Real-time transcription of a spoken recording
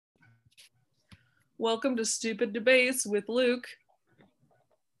Welcome to Stupid Debates with Luke.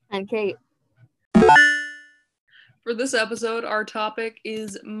 And Kate. For this episode, our topic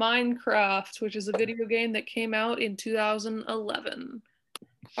is Minecraft, which is a video game that came out in 2011.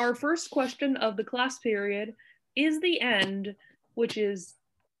 Our first question of the class period is the end, which is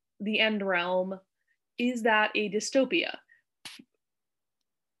the end realm, is that a dystopia?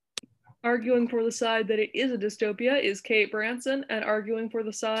 Arguing for the side that it is a dystopia is Kate Branson, and arguing for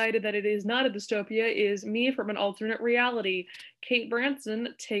the side that it is not a dystopia is me from an alternate reality. Kate Branson,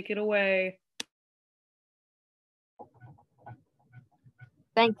 take it away.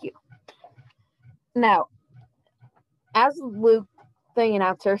 Thank you. Now, as Luke, the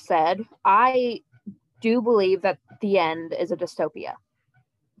announcer, said, I do believe that the end is a dystopia.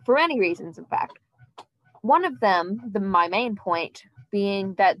 For many reasons, in fact. One of them, my main point,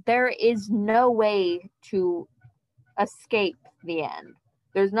 being that there is no way to escape the end.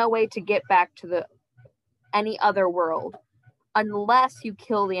 There's no way to get back to any other world unless you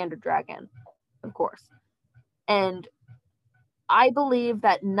kill the Ender Dragon, of course. And I believe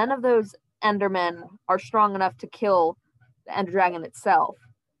that none of those Endermen are strong enough to kill the Ender Dragon itself.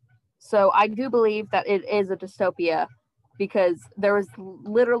 So I do believe that it is a dystopia because there is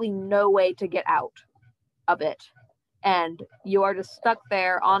literally no way to get out of it. And you are just stuck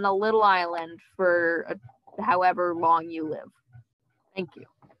there on a little island for however long you live. Thank you.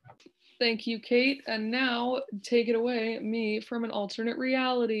 Thank you, Kate. And now, take it away, me from an alternate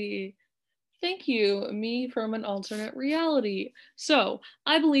reality. Thank you, me from an alternate reality. So,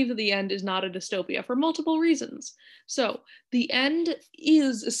 I believe that the end is not a dystopia for multiple reasons. So, the end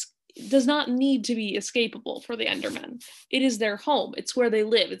does not need to be escapable for the Endermen. It is their home. It's where they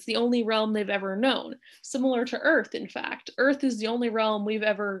live. It's the only realm they've ever known. Similar to Earth, in fact. Earth is the only realm we've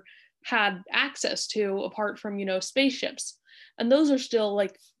ever had access to apart from, spaceships. And those are still,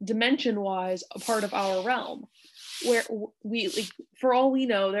 dimension-wise, a part of our realm. Where we, for all we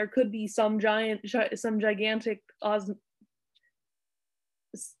know, there could be some gigantic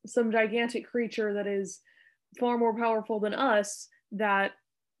creature that is far more powerful than us that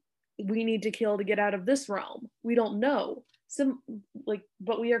we need to kill to get out of this realm. We don't know.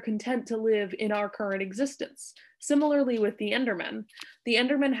 But we are content to live in our current existence. Similarly with the Endermen. The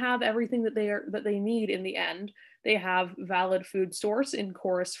Endermen have everything that they need in the end. They have valid food source in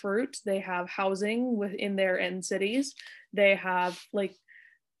Chorus Fruit. They have housing within their end cities. They have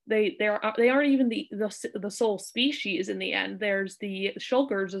they aren't even the sole species in the end. There's the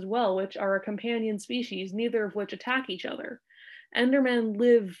Shulkers as well, which are a companion species, neither of which attack each other. Endermen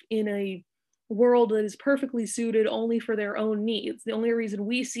live in a world that is perfectly suited only for their own needs. The only reason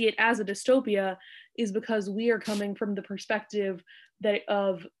we see it as a dystopia is because we are coming from the perspective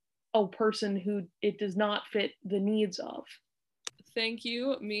of a person who it does not fit the needs of. Thank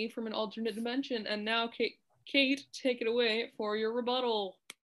you, me from an alternate dimension. And now, Kate, take it away for your rebuttal.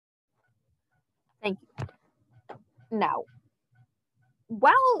 Thank you. Now,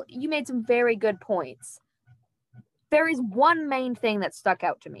 while you made some very good points, there is one main thing that stuck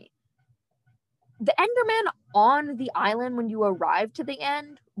out to me. The Endermen on the island when you arrive to the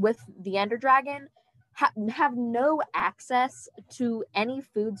end with the Ender Dragon have no access to any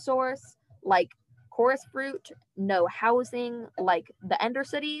food source like Chorus Fruit, no housing like the Ender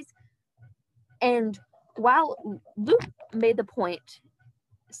Cities. And while Luke made the point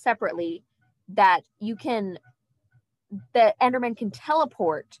separately that the Endermen can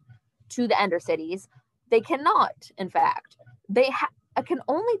teleport to the Ender Cities, they cannot, in fact. They can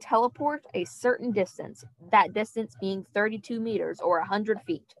only teleport a certain distance, that distance being 32 meters or 100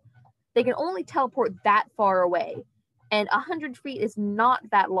 feet. They can only teleport that far away, and 100 feet is not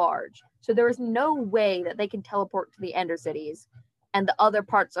that large. So there is no way that they can teleport to the Ender Cities and the other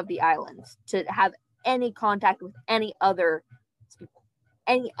parts of the island to have any contact with any other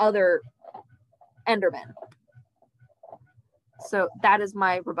Endermen. So that is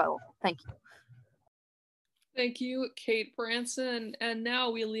my rebuttal. Thank you. Thank you, Kate Branson. And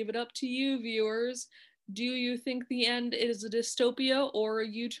now we leave it up to you, viewers. Do you think the end is a dystopia or a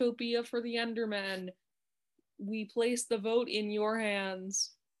utopia for the Endermen? We place the vote in your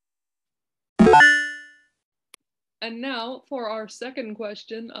hands. And now for our second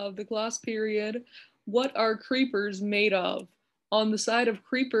question of the class period. What are creepers made of? On the side of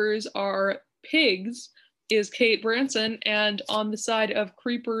creepers are pigs, is Kate Branson, and on the side of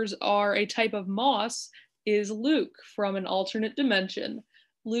creepers are a type of moss, is Luke from an alternate dimension.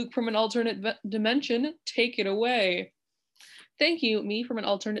 Luke from an alternate dimension, take it away. Thank you, me from an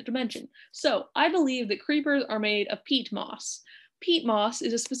alternate dimension. So, I believe that creepers are made of peat moss. Peat moss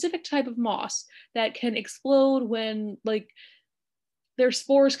is a specific type of moss that can explode when, their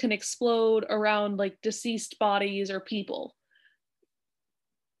spores can explode around like deceased bodies or people.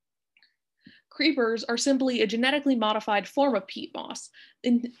 Creepers are simply a genetically modified form of peat moss.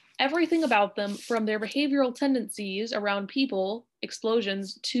 And everything about them, from their behavioral tendencies around people,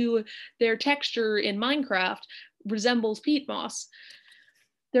 explosions, to their texture in Minecraft, resembles peat moss.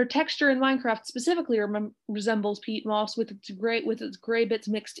 Their texture in Minecraft specifically resembles peat moss with its gray bits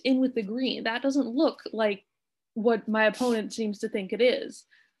mixed in with the green. That doesn't look like what my opponent seems to think it is.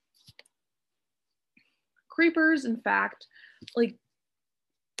 Creepers, in fact, like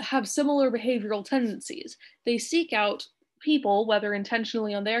have similar behavioral tendencies. They seek out people, whether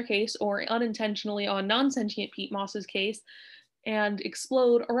intentionally on their case or unintentionally on non-sentient peat moss's case, and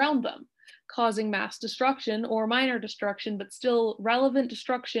explode around them, causing mass destruction or minor destruction, but still relevant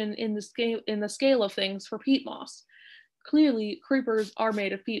destruction in the scale of things for peat moss. Clearly, creepers are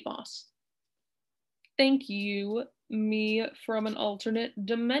made of peat moss. Thank you, me from an alternate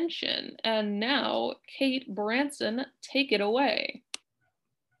dimension. And now, Kate Branson, take it away.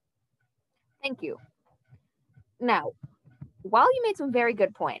 Thank you. Now, while you made some very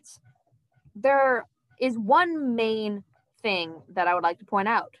good points, there is one main thing that I would like to point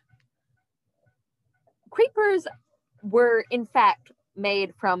out. Creepers were, in fact,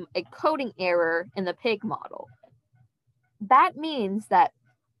 made from a coding error in the pig model. That means that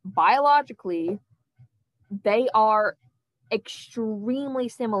biologically, they are extremely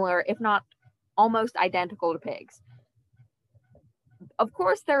similar, if not almost identical to pigs. Of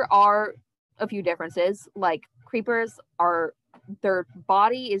course, there are a few differences, like creepers their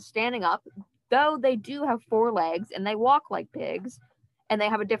body is standing up, though they do have 4 legs and they walk like pigs and they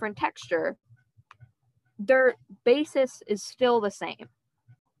have a different texture. Their basis is still the same.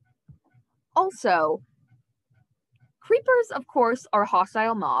 Also, creepers, of course, are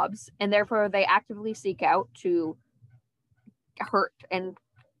hostile mobs, and therefore they actively seek out to hurt and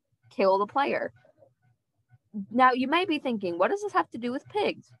kill the player. Now, you may be thinking, what does this have to do with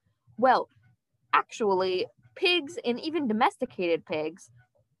pigs? Well, actually, pigs, and even domesticated pigs,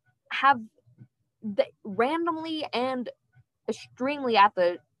 have randomly and extremely at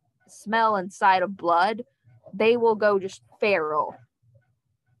the smell and sight of blood, they will go just feral.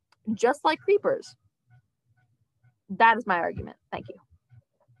 Just like creepers. That is my argument. Thank you.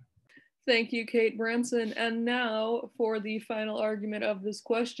 Thank you, Kate Branson. And now for the final argument of this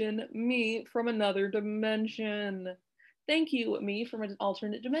question, me from another dimension. Thank you, me from an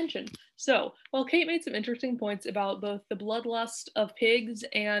alternate dimension. So, while Kate made some interesting points about both the bloodlust of pigs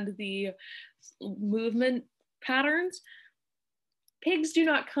and the movement patterns, pigs do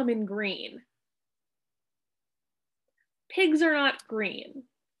not come in green. Pigs are not green.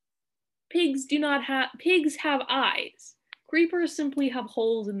 Pigs have eyes. Creepers simply have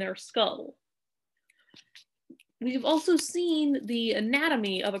holes in their skull. We've also seen the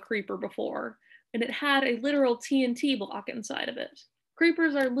anatomy of a creeper before, and it had a literal TNT block inside of it.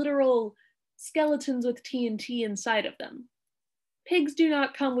 Creepers are literal skeletons with TNT inside of them. Pigs do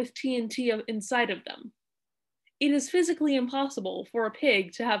not come with TNT inside of them. It is physically impossible for a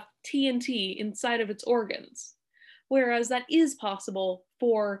pig to have TNT inside of its organs, whereas that is possible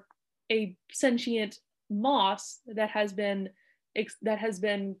for a sentient moss that has been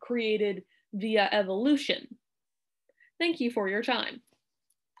created via evolution. Thank you for your time.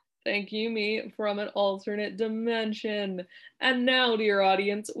 Thank you, me from an alternate dimension. And now, dear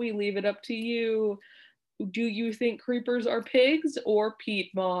audience, we leave it up to you. Do you think creepers are pigs or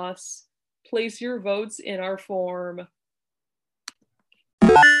peat moss? Place your votes in our form.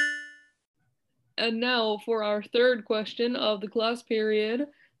 And now for our third question of the class period.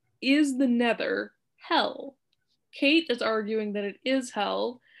 Is the Nether hell? Kate is arguing that it is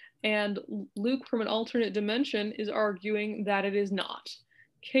hell, and Luke from an alternate dimension is arguing that it is not.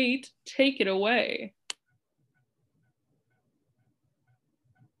 Kate, take it away.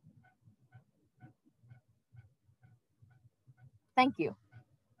 Thank you.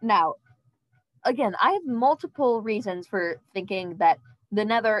 Now, again, I have multiple reasons for thinking that the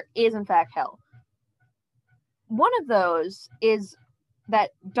Nether is in fact hell. One of those is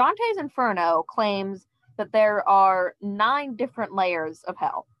that Dante's Inferno claims that there are 9 different layers of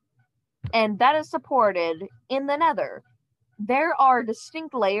hell, and that is supported in the Nether. There are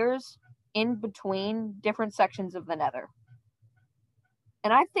distinct layers in between different sections of the Nether,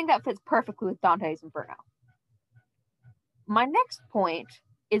 and I think that fits perfectly with Dante's Inferno. My next point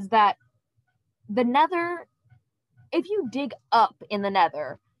is that the Nether, if you dig up in the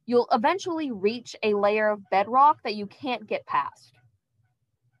Nether, you'll eventually reach a layer of bedrock that you can't get past.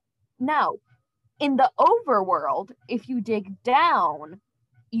 Now, in the overworld, if you dig down,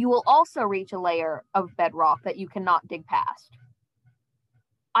 you will also reach a layer of bedrock that you cannot dig past.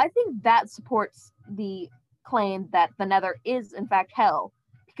 I think that supports the claim that the Nether is in fact hell,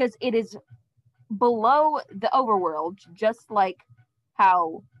 because it is below the overworld, just like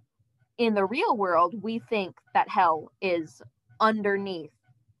how in the real world we think that hell is underneath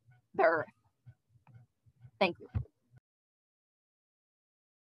the earth. Thank you.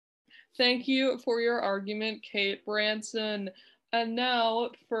 Thank you for your argument, Kate Branson. And now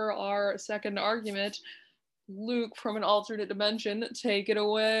for our second argument, Luke from an alternate dimension, take it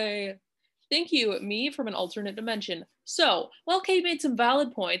away. Thank you, me from an alternate dimension. So, while Kate made some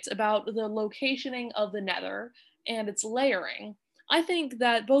valid points about the locationing of the Nether and its layering, I think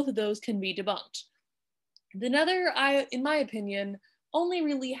that both of those can be debunked. The Nether, in my opinion, only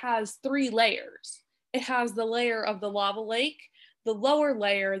really has 3 layers. It has the layer of the lava lake, the lower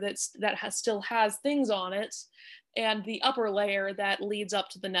layer still has things on it, and the upper layer that leads up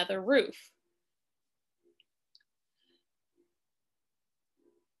to the Nether roof.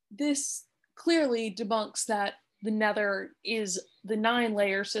 This clearly debunks that the Nether is the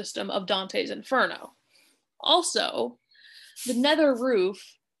 9-layer system of Dante's Inferno. Also, the Nether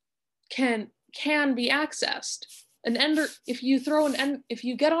roof can be accessed. If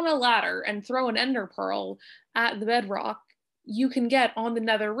you get on a ladder and throw an ender pearl at the bedrock, you can get on the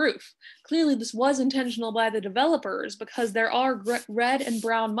Nether roof. Clearly, this was intentional by the developers because there are red and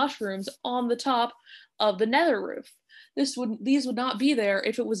brown mushrooms on the top of the Nether roof. These would not be there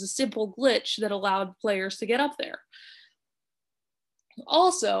if it was a simple glitch that allowed players to get up there.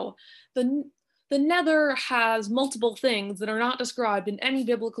 Also, the Nether has multiple things that are not described in any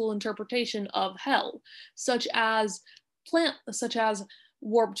biblical interpretation of hell, such as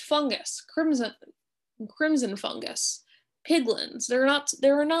warped fungus, crimson fungus, piglins.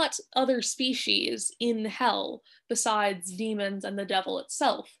 There are not other species in hell besides demons and the devil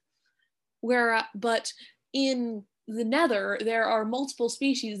itself. But in the Nether, there are multiple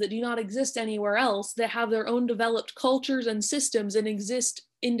species that do not exist anywhere else, that have their own developed cultures and systems and exist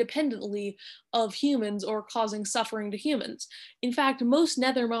independently of humans or causing suffering to humans. In fact, most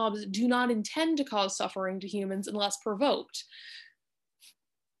Nether mobs do not intend to cause suffering to humans unless provoked.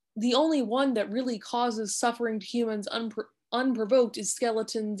 The only one that really causes suffering to humans unprovoked is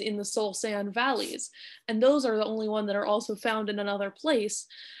skeletons in the Soul Sand valleys, and those are the only one that are also found in another place,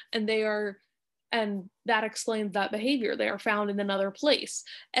 and that explains that behavior. They are found in another place.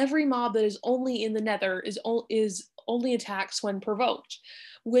 Every mob that is only in the Nether is only attacks when provoked.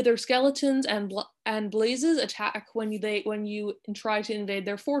 Wither skeletons and blazes attack when you try to invade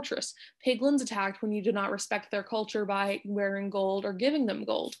their fortress. Piglins attack when you do not respect their culture by wearing gold or giving them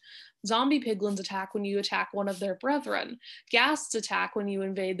gold. Zombie piglins attack when you attack one of their brethren. Ghasts attack when you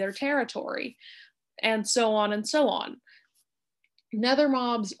invade their territory, and so on and so on. Nether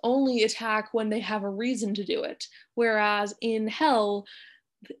mobs only attack when they have a reason to do it, whereas in hell,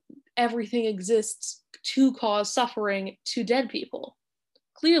 everything exists to cause suffering to dead people.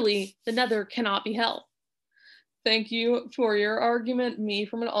 Clearly, the Nether cannot be hell. Thank you for your argument, me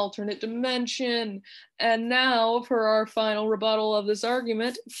from an alternate dimension. And now for our final rebuttal of this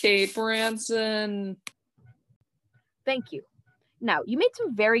argument, Kate Branson. Thank you. Now, you made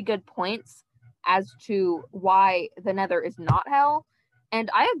some very good points as to why the Nether is not hell,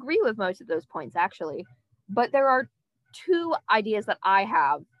 and I agree with most of those points, actually. But there are 2 ideas that I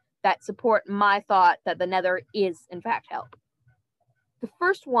have that support my thought that the Nether is, in fact, hell. The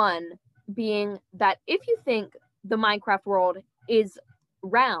first one being that if you think the Minecraft world is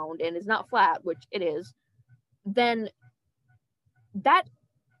round and is not flat, which it is, then that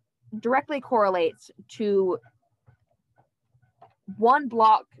directly correlates to 1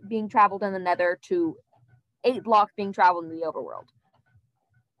 block being traveled in the Nether to 8 blocks being traveled in the overworld.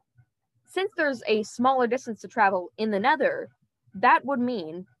 Since there's a smaller distance to travel in the Nether, that would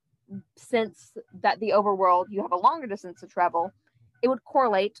mean, since that the overworld you have a longer distance to travel, it would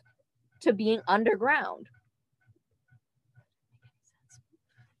correlate to being underground.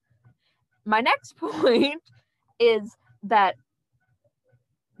 My next point is that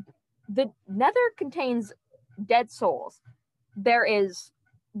the Nether contains dead souls. There is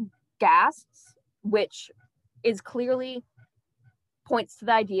ghasts, which is clearly points to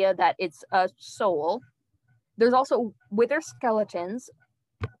the idea that it's a soul. There's also wither skeletons.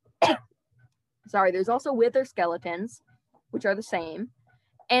 There's also wither skeletons, which are the same.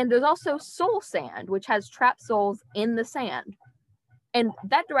 And there's also soul sand, which has trapped souls in the sand. And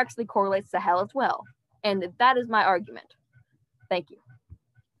that directly correlates to hell as well. And that is my argument. Thank you.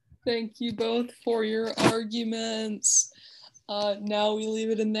 Thank you both for your arguments. Now we leave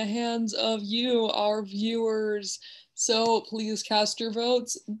it in the hands of you, our viewers. So please cast your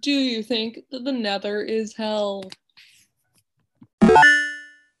votes. Do you think that the Nether is hell?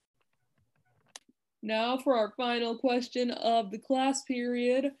 Now for our final question of the class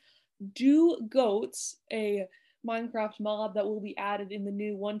period. Do goats, a Minecraft mob that will be added in the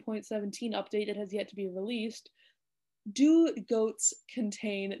new 1.17 update that has yet to be released, do goats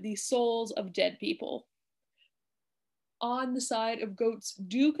contain the souls of dead people? On the side of goats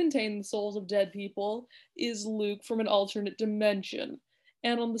do contain the souls of dead people is Luke from an alternate dimension.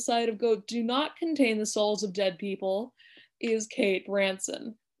 And on the side of goat do not contain the souls of dead people is Kate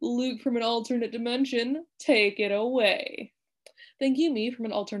Branson. Luke from an alternate dimension, take it away. Thank you, me from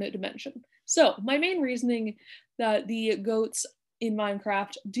an alternate dimension. So, my main reasoning that the goats in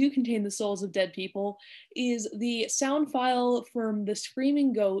Minecraft do contain the souls of dead people is the sound file from the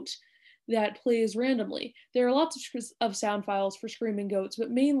screaming goat that plays randomly. There are lots of sound files for screaming goats, but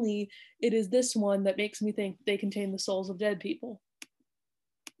mainly it is this one that makes me think they contain the souls of dead people.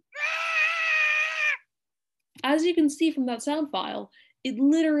 As you can see from that sound file, it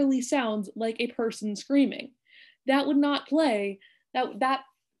literally sounds like a person screaming. That would not play, that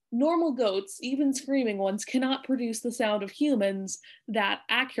normal goats, even screaming ones, cannot produce the sound of humans that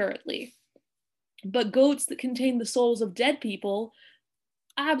accurately. But goats that contain the souls of dead people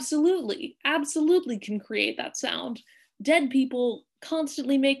absolutely can create that sound. Dead people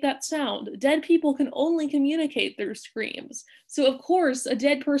constantly make that sound. Dead people can only communicate through screams. So of course, a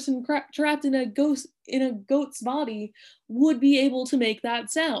dead person trapped in a goat's body would be able to make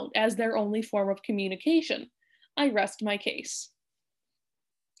that sound as their only form of communication. I rest my case.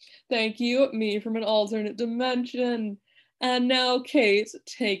 Thank you, me from an alternate dimension. And now, Kate,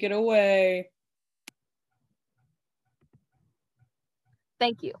 take it away.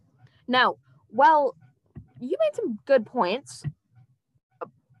 Thank you. Now, well, you made some good points.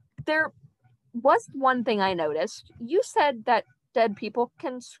 There was one thing I noticed. You said that dead people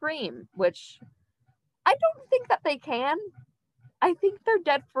can scream, which I don't think that they can. I think they're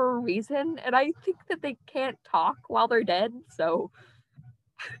dead for a reason, and I think that they can't talk while they're dead, so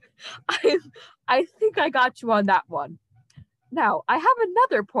I think I got you on that one. Now, I have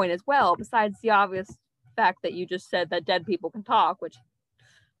another point as well, besides the obvious fact that you just said that dead people can talk, which,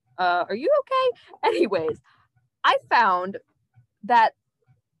 are you okay? Anyways, I found that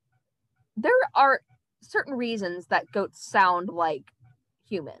there are certain reasons that goats sound like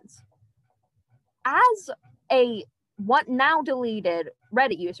humans. As a now deleted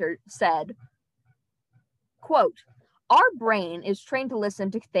Reddit user said, quote, "Our brain is trained to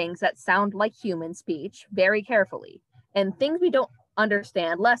listen to things that sound like human speech very carefully, and things we don't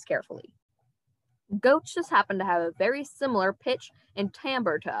understand less carefully. Goats just happen to have a very similar pitch and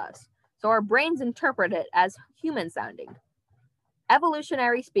timbre to us, so our brains interpret it as human sounding.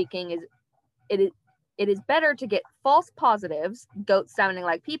 Evolutionary speaking, it is better to get false positives, goats sounding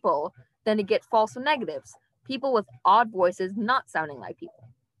like people, than to get false negatives, people with odd voices not sounding like people."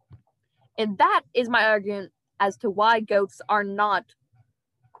 And that is my argument as to why goats are not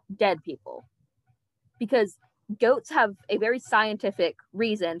dead people. Because goats have a very scientific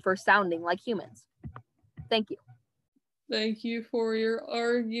reason for sounding like humans. Thank you. Thank you for your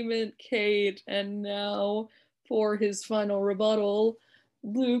argument, Kate. And now for his final rebuttal,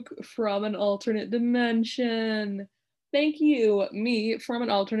 Luke from an alternate dimension. Thank you, me from an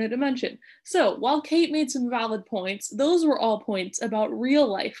alternate dimension. So, while Kate made some valid points, those were all points about real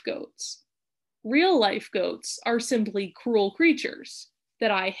life goats. Real life goats are simply cruel creatures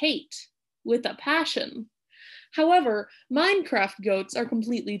that I hate with a passion. However, Minecraft goats are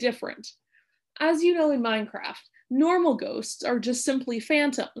completely different. As you know, in Minecraft, normal ghosts are just simply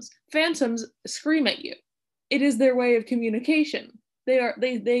phantoms. Phantoms scream at you. It is their way of communication.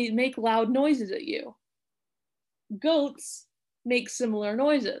 They make loud noises at you. Goats make similar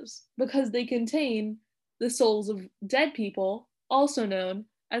noises because they contain the souls of dead people, also known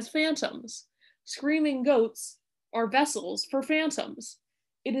as phantoms. Screaming goats are vessels for phantoms.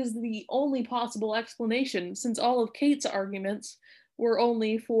 It is the only possible explanation, since all of Kate's arguments were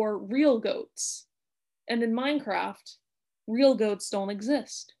only for real goats. And in Minecraft, real goats don't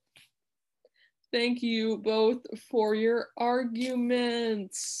exist. Thank you both for your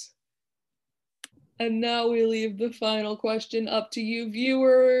arguments. And now we leave the final question up to you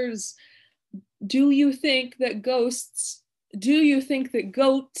viewers. Do you think that goats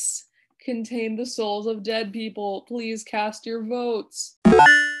contain the souls of dead people? Please cast your votes.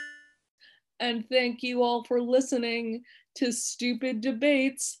 And thank you all for listening to Stupid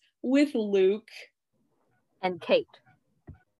Debates with Luke and Kate.